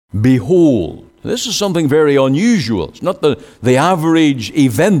Behold. This is something very unusual. It's not the average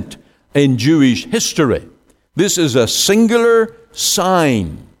event in Jewish history. This is a singular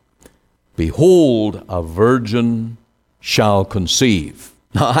sign. Behold, a virgin shall conceive.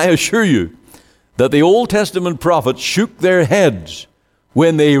 Now, I assure you that the Old Testament prophets shook their heads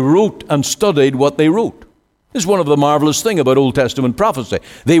when they wrote and studied what they wrote. This is one of the marvelous things about Old Testament prophecy.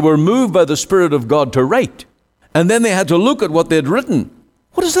 They were moved by the Spirit of God to write, and then they had to look at what they'd written.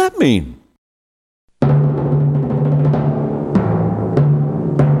 What does that mean?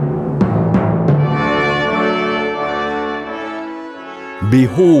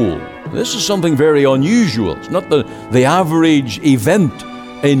 Behold. This is something very unusual. It's not the average event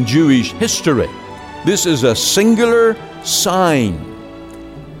in Jewish history. This is a singular sign.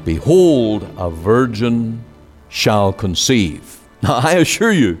 Behold, a virgin shall conceive. Now, I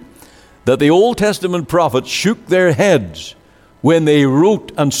assure you that the Old Testament prophets shook their heads when they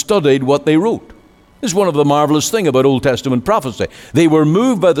wrote and studied what they wrote. This is one of the marvelous things about Old Testament prophecy. They were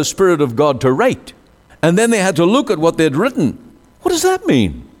moved by the Spirit of God to write, and then they had to look at what they'd written. What does that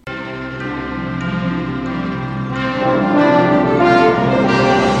mean?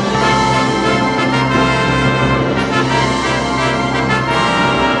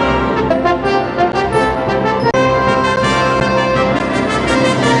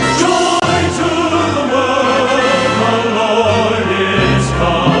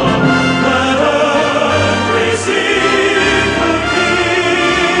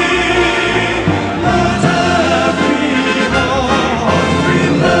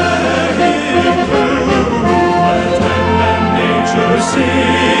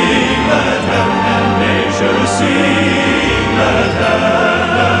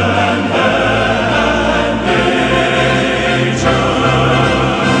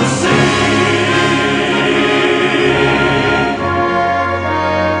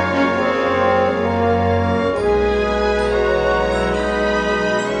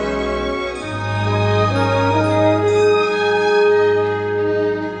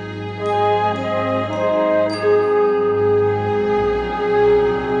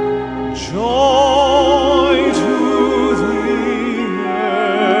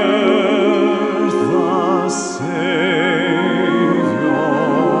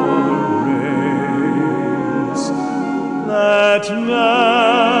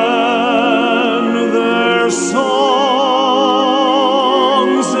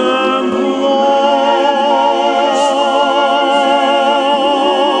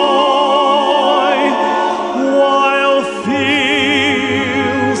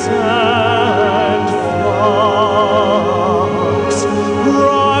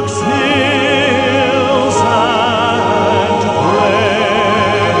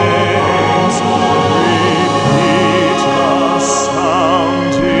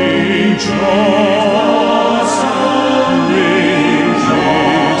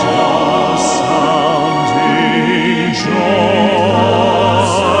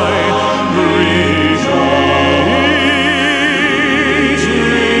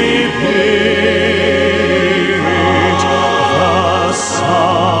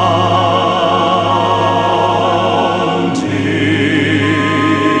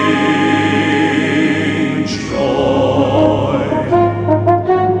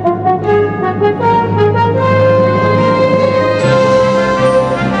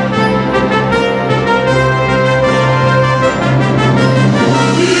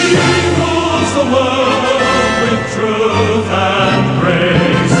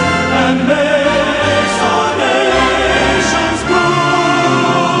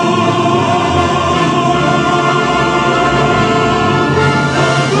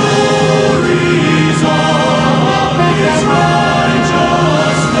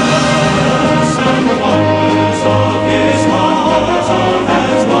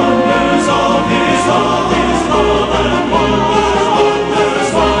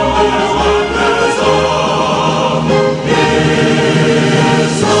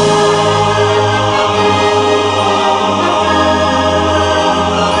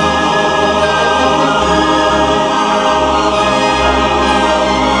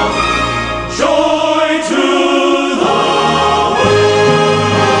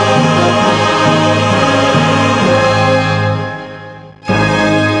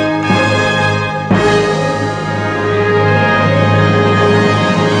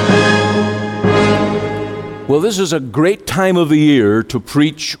 Well, this is a great time of the year to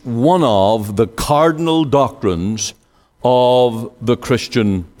preach one of the cardinal doctrines of the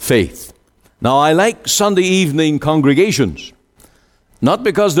Christian faith. Now, I like Sunday evening congregations, not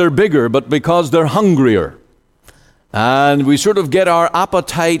because they're bigger, but because they're hungrier. And we sort of get our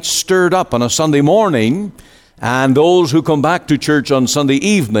appetite stirred up on a Sunday morning, and those who come back to church on Sunday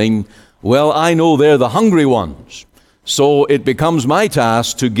evening, well, I know they're the hungry ones. So it becomes my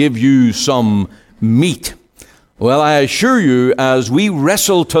task to give you some meat. Well, I assure you, as we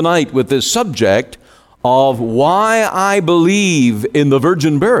wrestle tonight with this subject of why I believe in the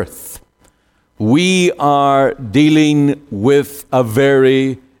virgin birth, we are dealing with a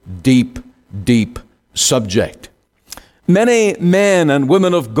very deep, deep subject. Many men and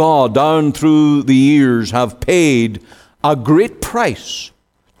women of God down through the years have paid a great price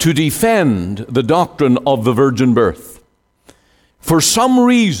to defend the doctrine of the virgin birth. For some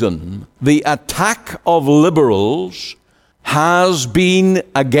reason, the attack of liberals has been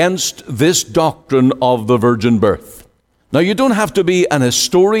against this doctrine of the virgin birth. Now, you don't have to be an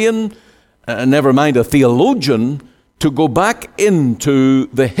historian, never mind a theologian, to go back into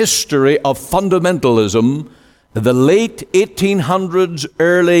the history of fundamentalism, the late 1800s,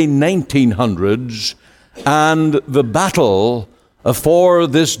 early 1900s, and the battle for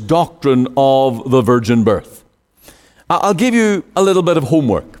this doctrine of the virgin birth. I'll give you a little bit of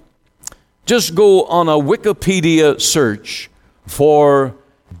homework. Just go on a Wikipedia search for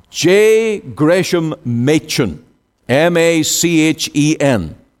J. Gresham Machen,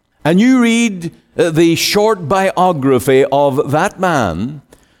 Machen, and you read the short biography of that man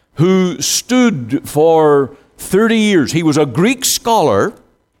who stood for 30 years. He was a Greek scholar.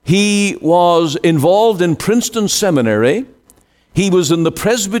 He was involved in Princeton Seminary. He was in the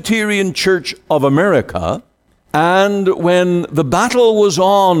Presbyterian Church of America. And when the battle was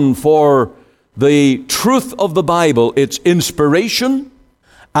on for the truth of the Bible, its inspiration,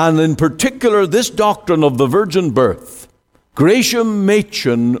 and in particular this doctrine of the virgin birth, Gresham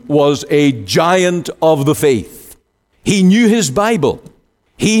Machen was a giant of the faith. He knew his Bible.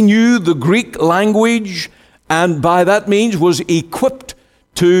 He knew the Greek language, and by that means was equipped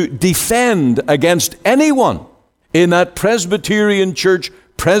to defend against anyone in that Presbyterian church,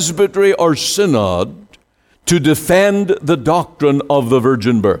 presbytery, or synod to defend the doctrine of the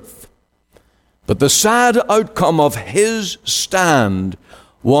virgin birth. But the sad outcome of his stand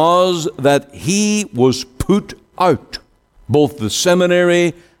was that he was put out, both the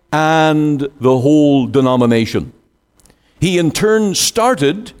seminary and the whole denomination. He in turn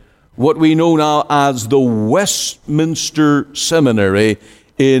started what we know now as the Westminster Seminary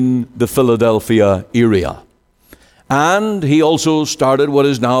in the Philadelphia area. And he also started what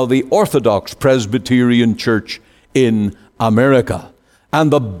is now the Orthodox Presbyterian Church in America.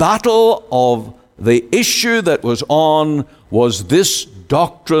 And the battle of the issue that was on was this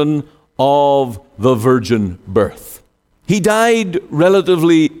doctrine of the virgin birth. He died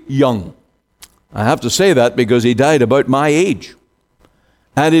relatively young. I have to say that because he died about my age.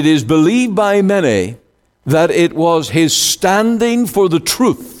 And it is believed by many that it was his standing for the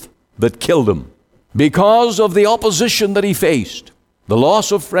truth that killed him, because of the opposition that he faced, the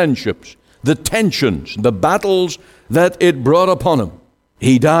loss of friendships, the tensions, the battles that it brought upon him.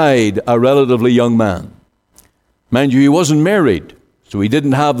 He died a relatively young man. Mind you, he wasn't married, so he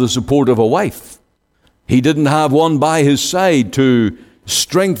didn't have the support of a wife. He didn't have one by his side to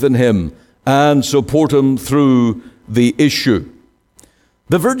strengthen him and support him through the issue.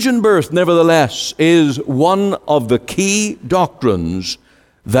 The virgin birth, nevertheless, is one of the key doctrines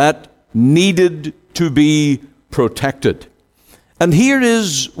that needed to be protected. And here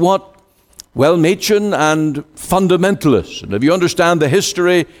is what, Machen and fundamentalists, and if you understand the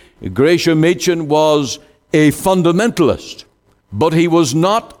history, Gresham Machen was a fundamentalist, but he was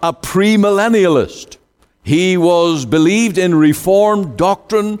not a premillennialist. He was believed in Reformed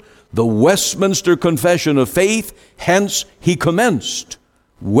doctrine, the Westminster Confession of Faith, hence he commenced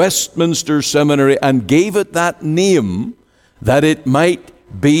Westminster Seminary and gave it that name that it might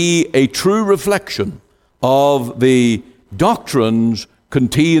be a true reflection of the doctrines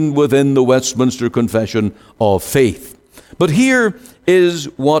contained within the Westminster Confession of Faith. But here is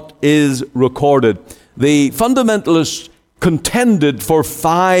what is recorded. The fundamentalists contended for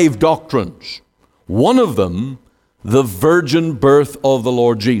 5 doctrines. One of them, the virgin birth of the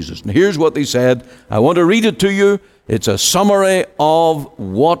Lord Jesus. And here's what they said. I want to read it to you. It's a summary of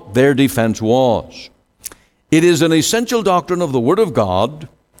what their defense was. It is an essential doctrine of the Word of God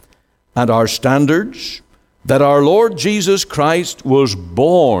and our standards that our Lord Jesus Christ was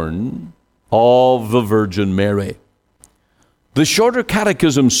born of the Virgin Mary. The Shorter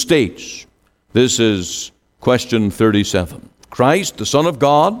Catechism states, this is question 37, Christ, the Son of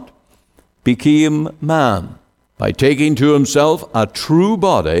God, became man by taking to himself a true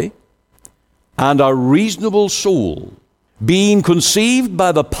body and a reasonable soul, being conceived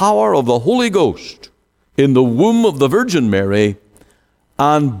by the power of the Holy Ghost, in the womb of the Virgin Mary,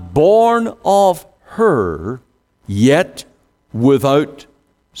 and born of her, yet without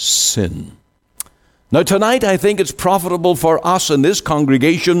sin. Now tonight I think it's profitable for us in this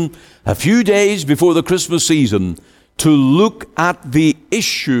congregation, a few days before the Christmas season, to look at the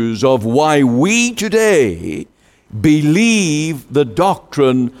issues of why we today believe the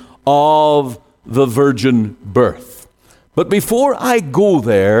doctrine of the virgin birth. But before I go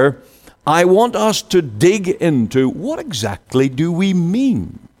there, I want us to dig into what exactly do we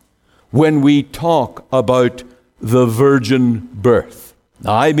mean when we talk about the virgin birth.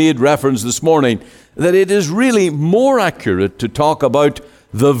 Now, I made reference this morning that it is really more accurate to talk about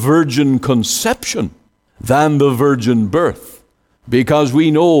the virgin conception than the virgin birth, because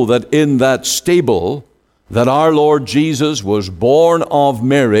we know that in that stable that our Lord Jesus was born of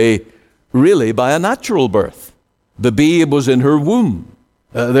Mary really by a natural birth. The babe was in her womb.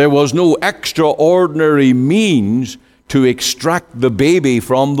 There was no extraordinary means to extract the baby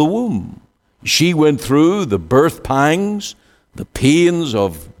from the womb. She went through the birth pangs, the pains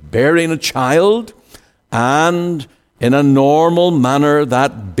of bearing a child, and in a normal manner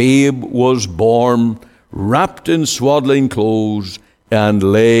that babe was born, wrapped in swaddling clothes and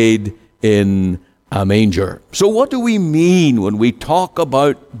laid in a manger. So what do we mean when we talk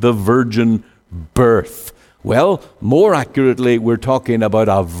about the virgin birth? Well, more accurately, we're talking about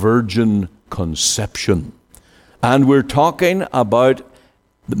a virgin conception. And we're talking about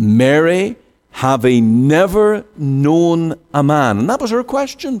Mary having never known a man. And that was her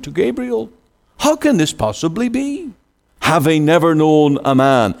question to Gabriel. How can this possibly be? Having never known a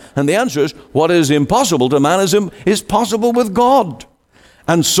man. And the answer is, what is impossible to man is possible with God.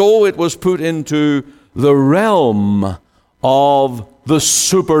 And so it was put into the realm of the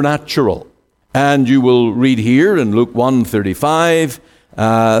supernatural. And you will read here in Luke 1:35,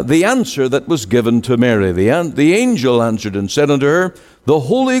 the answer that was given to Mary. The angel answered and said unto her, the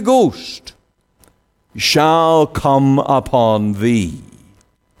Holy Ghost shall come upon thee,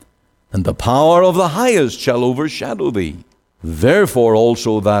 and the power of the highest shall overshadow thee. Therefore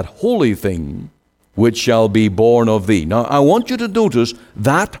also that holy thing which shall be born of thee. Now I want you to notice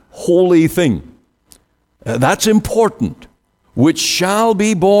that holy thing. That's important. Which shall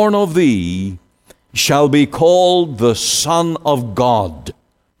be born of thee shall be called the Son of God.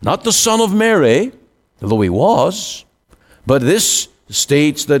 Not the Son of Mary, although he was, but this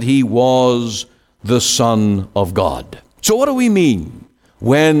states that he was the Son of God. So what do we mean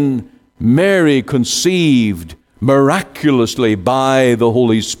when Mary conceived miraculously by the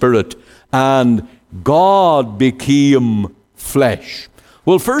Holy Spirit and God became flesh?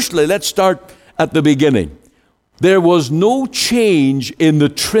 Well, firstly, let's start at the beginning. There was no change in the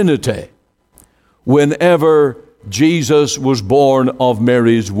Trinity whenever Jesus was born of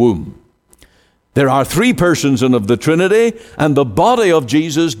Mary's womb. There are three persons of the Trinity, and the body of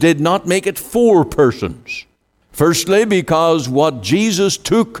Jesus did not make it four persons. Firstly, because what Jesus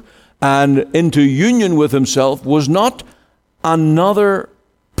took and into union with himself was not another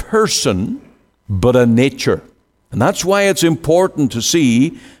person, but a nature. And that's why it's important to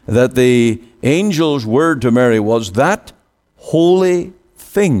see that the angel's word to Mary was that holy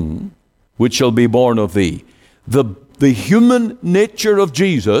thing which shall be born of thee. The human nature of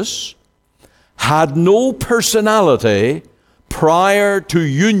Jesus had no personality prior to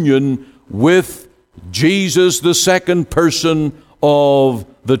union with Jesus, the second person of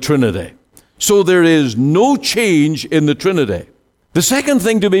the Trinity. So there is no change in the Trinity. The second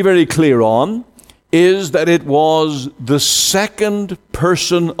thing to be very clear on is that it was the second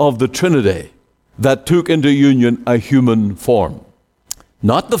person of the Trinity that took into union a human form.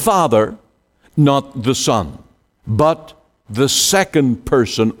 Not the Father, not the Son, but the second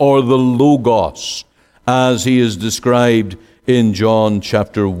person, or the Logos, as he is described in John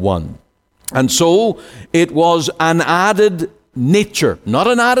chapter 1. And so it was an added nature, not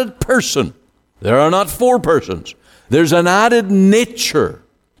an added person. There are not four persons. There's an added nature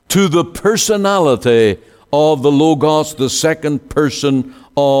to the personality of the Logos, the second person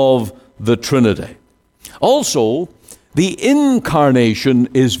of the Trinity. Also, the incarnation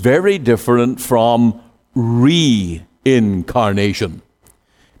is very different from reincarnation.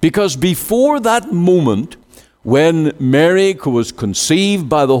 Because before that moment, when Mary was conceived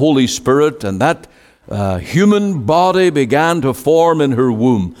by the Holy Spirit and that human body began to form in her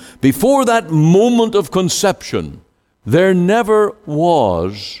womb, before that moment of conception, there never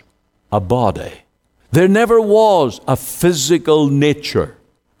was a body. There never was a physical nature,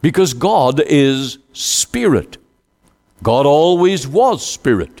 because God is spirit. God always was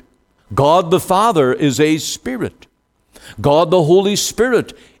spirit. God the Father is a spirit. God the Holy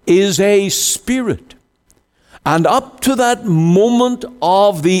Spirit is a spirit. And up to that moment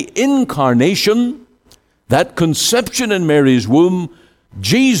of the incarnation, that conception in Mary's womb,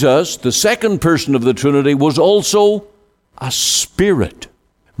 Jesus, the second person of the Trinity, was also a spirit.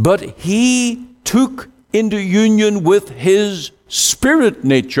 But he took into union with his spirit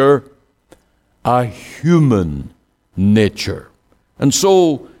nature a human nature. And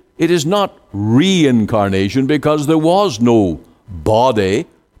so it is not reincarnation, because there was no body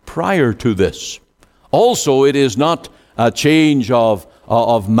prior to this. Also, it is not a change of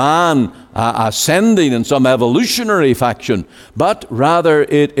man ascending in some evolutionary fashion, but rather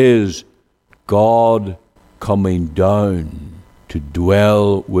it is God coming down to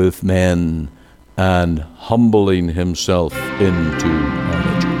dwell with men and humbling himself into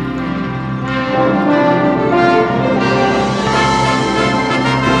our nature.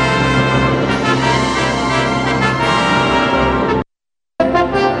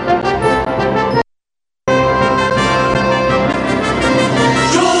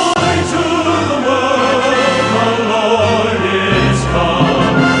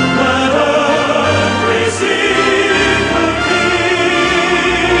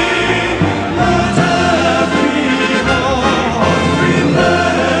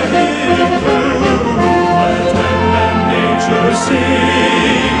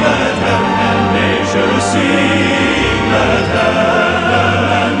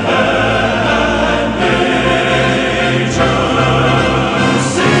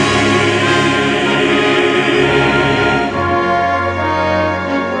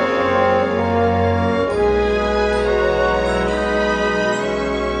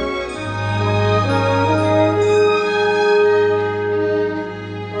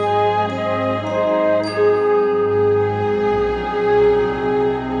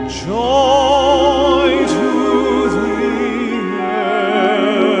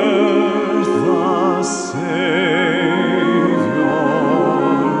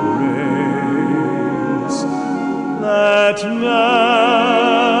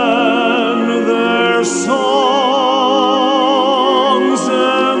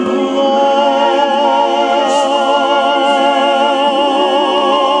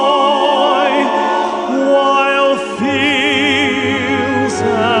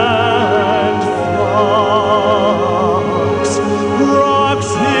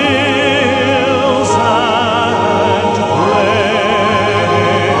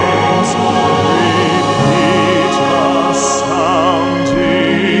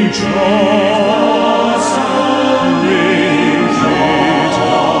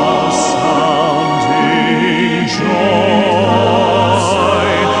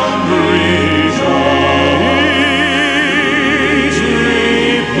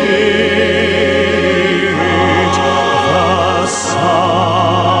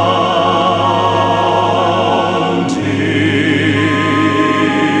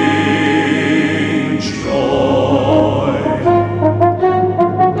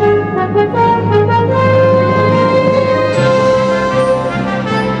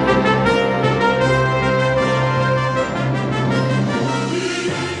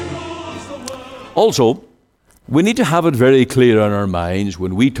 Also, we need to have it very clear in our minds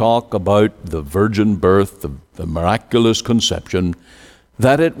when we talk about the virgin birth, the miraculous conception,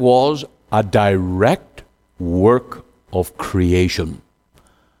 that it was a direct work of creation.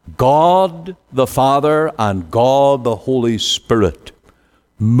 God the Father and God the Holy Spirit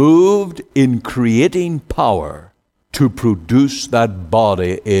moved in creating power to produce that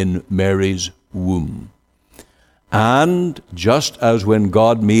body in Mary's womb. And just as when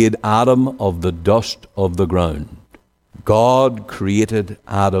God made Adam of the dust of the ground, God created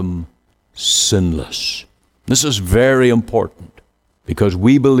Adam sinless. This is very important because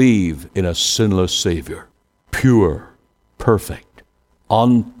we believe in a sinless Savior, pure, perfect,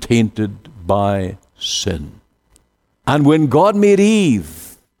 untainted by sin. And when God made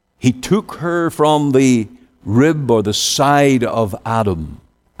Eve, He took her from the rib or the side of Adam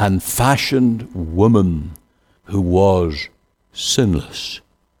and fashioned woman who was sinless.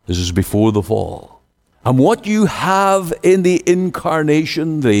 This is before the fall. And what you have in the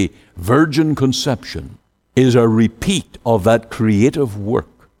incarnation, the virgin conception, is a repeat of that creative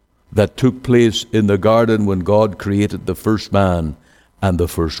work that took place in the garden when God created the first man and the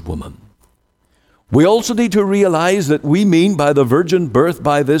first woman. We also need to realize that we mean by the virgin birth,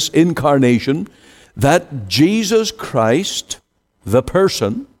 by this incarnation, that Jesus Christ, the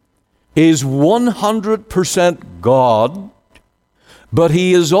person, is 100% God, but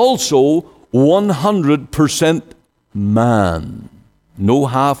He is also 100% man. No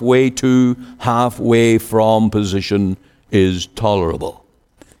halfway to, halfway from position is tolerable.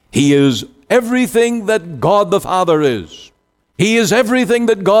 He is everything that God the Father is. He is everything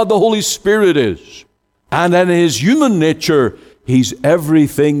that God the Holy Spirit is. And in his human nature, he's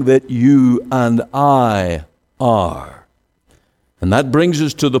everything that you and I are. And that brings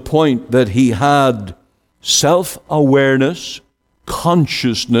us to the point that he had self-awareness,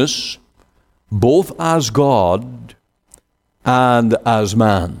 consciousness, both as God and as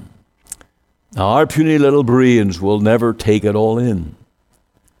man. Now, our puny little brains will never take it all in.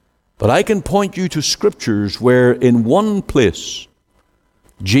 But I can point you to scriptures where in one place,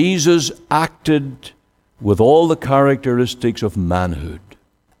 Jesus acted with all the characteristics of manhood.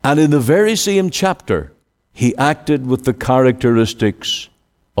 And in the very same chapter, he acted with the characteristics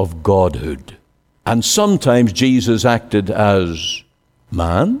of godhood. And sometimes Jesus acted as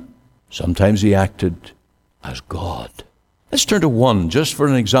man, sometimes he acted as God. Let's turn to one, just for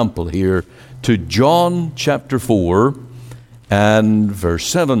an example here, to John chapter 4 and verse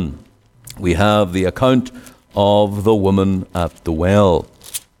 7. We have the account of the woman at the well.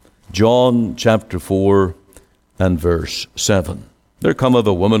 John chapter 4 and verse 7. There cometh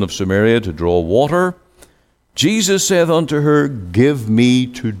a woman of Samaria to draw water. Jesus saith unto her, Give me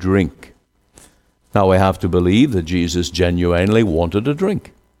to drink. Now I have to believe that Jesus genuinely wanted a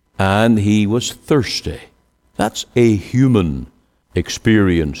drink, and he was thirsty. That's a human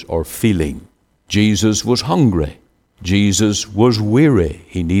experience or feeling. Jesus was hungry. Jesus was weary.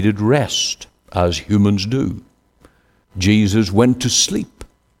 He needed rest, as humans do. Jesus went to sleep.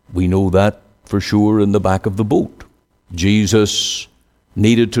 We know that for sure in the back of the boat. Jesus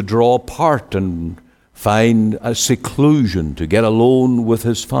needed to draw apart and find a seclusion to get alone with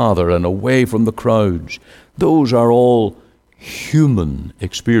his Father and away from the crowds. Those are all human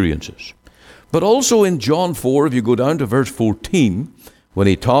experiences. But also in John 4, if you go down to verse 14, when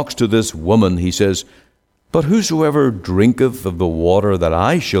he talks to this woman, he says, But whosoever drinketh of the water that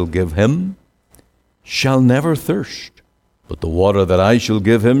I shall give him shall never thirst. But the water that I shall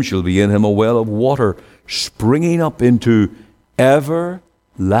give him shall be in him a well of water, springing up into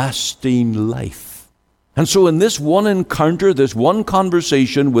everlasting life. And so in this one encounter, this one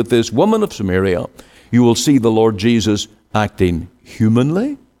conversation with this woman of Samaria, you will see the Lord Jesus acting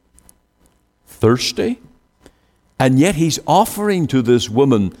humanly, thirsty, and yet he's offering to this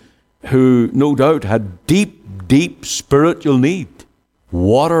woman who no doubt had deep, deep spiritual need,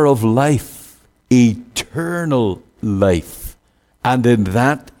 water of life, eternal life. And in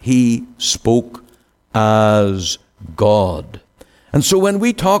that he spoke as God. And so when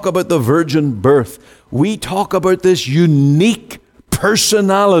we talk about the virgin birth, we talk about this unique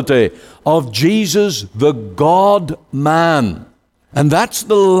personality of Jesus, the God-man. And that's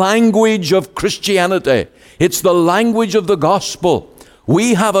the language of Christianity. It's the language of the gospel.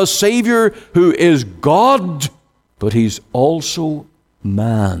 We have a Savior who is God, but he's also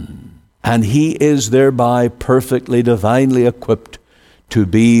man. And he is thereby perfectly, divinely equipped to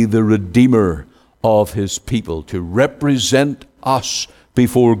be the Redeemer of his people, to represent us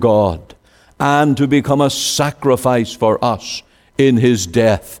before God, and to become a sacrifice for us in his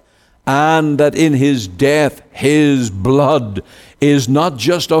death. And that in his death, his blood is not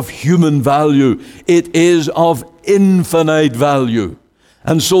just of human value, it is of infinite value.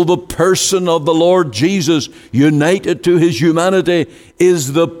 And so the person of the Lord Jesus, united to his humanity,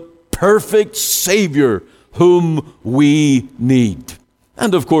 is the perfect Savior whom we need.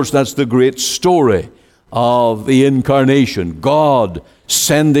 And of course, that's the great story of the incarnation. God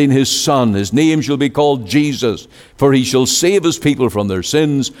sending his Son. His name shall be called Jesus, for he shall save his people from their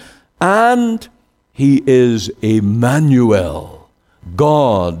sins. And he is Emmanuel,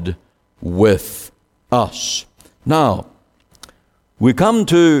 God with us. Now, we come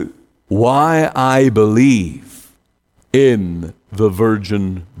to why I believe in the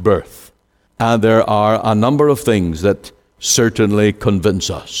virgin birth. And there are a number of things that certainly convince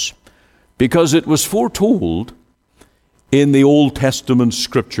us. Because it was foretold in the Old Testament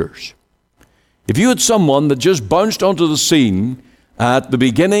scriptures. If you had someone that just bounced onto the scene at the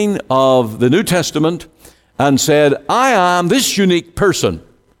beginning of the New Testament and said, I am this unique person,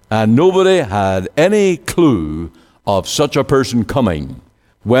 and nobody had any clue of such a person coming,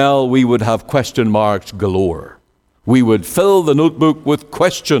 well, we would have question marks galore. We would fill the notebook with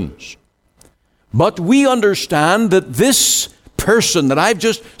questions. But we understand that this person that I've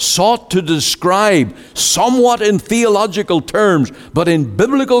just sought to describe somewhat in theological terms, but in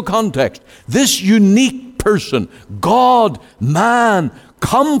biblical context, this unique person, God, man,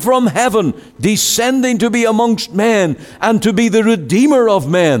 come from heaven, descending to be amongst men and to be the Redeemer of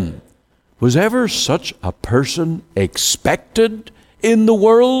men. Was ever such a person expected in the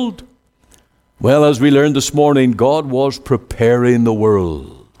world? Well, as we learned this morning, God was preparing the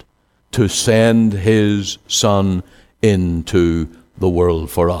world. to send his Son into the world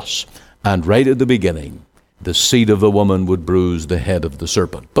for us. And right at the beginning, the seed of the woman would bruise the head of the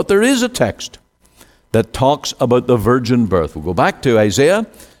serpent. But there is a text that talks about the virgin birth. We'll go back to Isaiah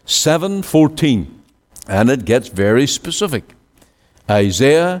 7:14, and it gets very specific.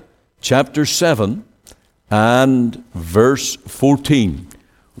 Isaiah chapter 7 and verse 14,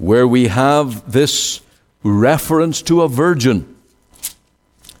 where we have this reference to a virgin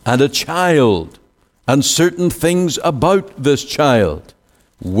and a child and certain things about this child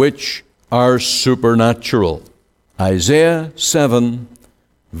which are supernatural. Isaiah 7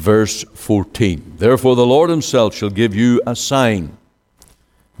 verse 14. Therefore the Lord himself shall give you a sign.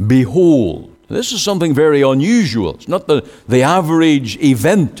 Behold, this is something very unusual. It's not the average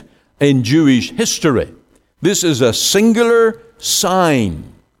event in Jewish history. This is a singular sign.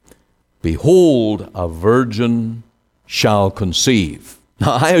 Behold, a virgin shall conceive.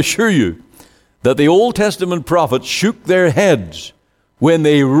 Now, I assure you that the Old Testament prophets shook their heads when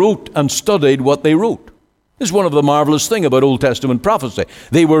they wrote and studied what they wrote. This is one of the marvelous things about Old Testament prophecy.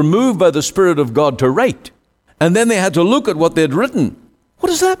 They were moved by the Spirit of God to write, and then they had to look at what they'd written. What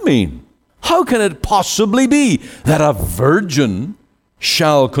does that mean? How can it possibly be that a virgin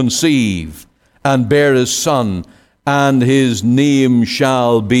shall conceive and bear a son, and his name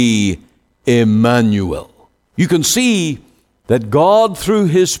shall be Emmanuel? You can see that God, through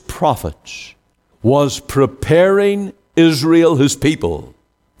his prophets, was preparing Israel, his people,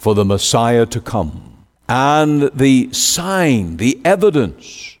 for the Messiah to come. And the sign, the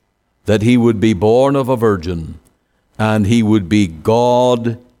evidence that he would be born of a virgin and he would be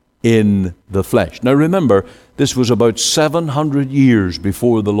God in the flesh. Now remember, this was about 700 years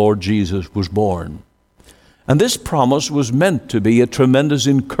before the Lord Jesus was born. And this promise was meant to be a tremendous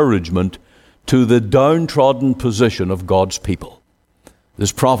encouragement to the downtrodden position of God's people.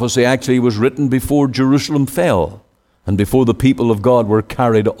 This prophecy actually was written before Jerusalem fell and before the people of God were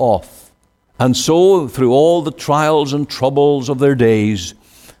carried off. And so, through all the trials and troubles of their days,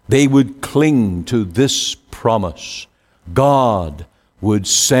 they would cling to this promise. God would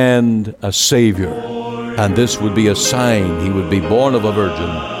send a Savior, and this would be a sign. He would be born of a virgin,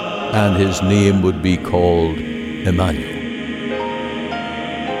 and his name would be called Emmanuel.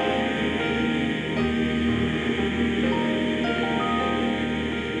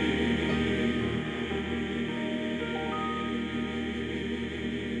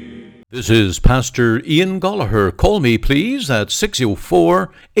 This is Pastor Ian Gallagher. Call me, please, at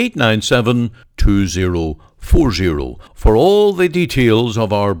 604-897-2040. For all the details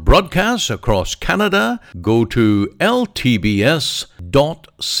of our broadcasts across Canada, go to ltbs.ca.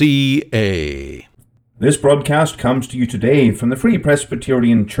 This broadcast comes to you today from the Free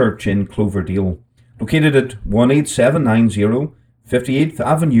Presbyterian Church in Cloverdale, located at 18790 58th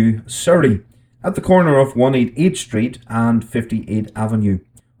Avenue, Surrey, at the corner of 188 Street and 58th Avenue.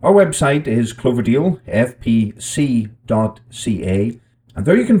 Our website is cloverdalefpc.ca, and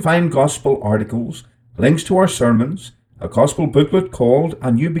there you can find gospel articles, links to our sermons, a gospel booklet called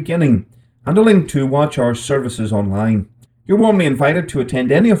A New Beginning, and a link to watch our services online. You're warmly invited to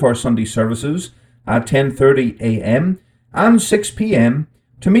attend any of our Sunday services at 10:30 a.m. and 6 p.m.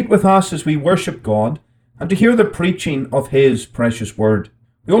 to meet with us as we worship God and to hear the preaching of His precious Word.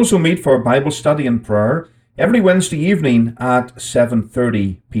 We also meet for Bible study and prayer every Wednesday evening at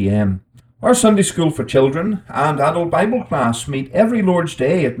 7:30 p.m. Our Sunday School for Children and Adult Bible class meet every Lord's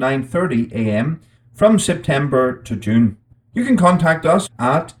Day at 9:30 a.m. from September to June. You can contact us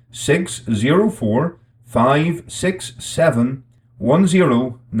at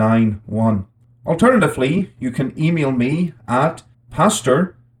 604-567-1091. Alternatively, you can email me at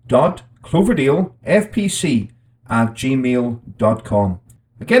pastor.cloverdalefpc@gmail.com.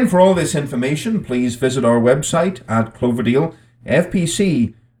 Again, for all this information, please visit our website at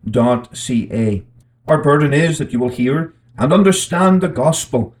cloverdalefpc.ca. Our burden is that you will hear and understand the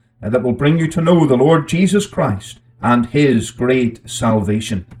gospel that will bring you to know the Lord Jesus Christ and His great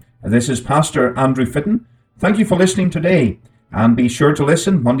salvation. This is Pastor Andrew Fitton. Thank you for listening today, and be sure to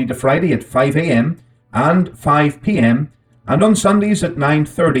listen Monday to Friday at 5 a.m. and 5 p.m. and on Sundays at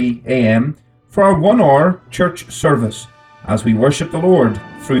 9:30 a.m. for our 1-hour church service as we worship the Lord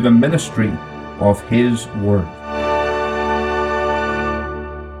through the ministry of His Word.